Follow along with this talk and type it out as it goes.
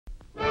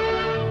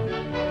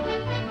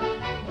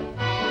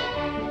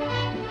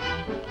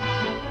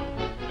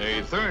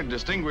third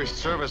Distinguished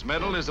Service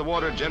Medal is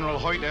awarded General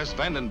Hoyt S.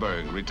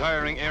 Vandenberg,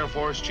 retiring Air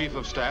Force Chief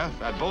of Staff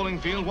at Bowling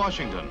Field,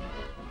 Washington.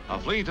 A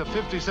fleet of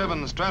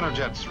 57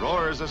 Stratojets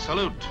roars a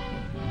salute.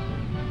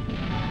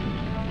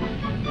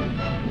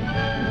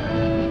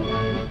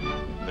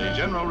 The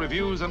General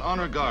reviews an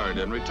honor guard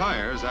and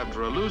retires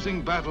after a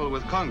losing battle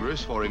with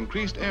Congress for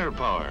increased air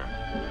power.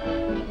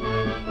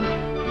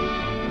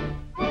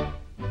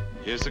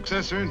 His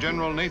successor,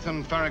 General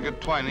Nathan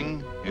Farragut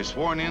Twining, is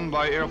sworn in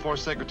by Air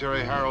Force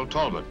Secretary Harold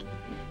Talbot.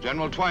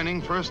 General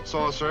Twining first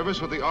saw service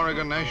with the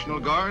Oregon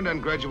National Guard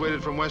and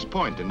graduated from West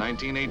Point in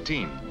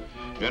 1918.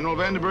 General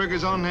Vandenberg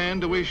is on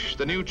hand to wish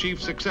the new chief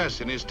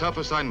success in his tough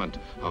assignment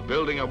of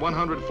building a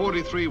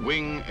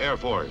 143-wing Air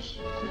Force.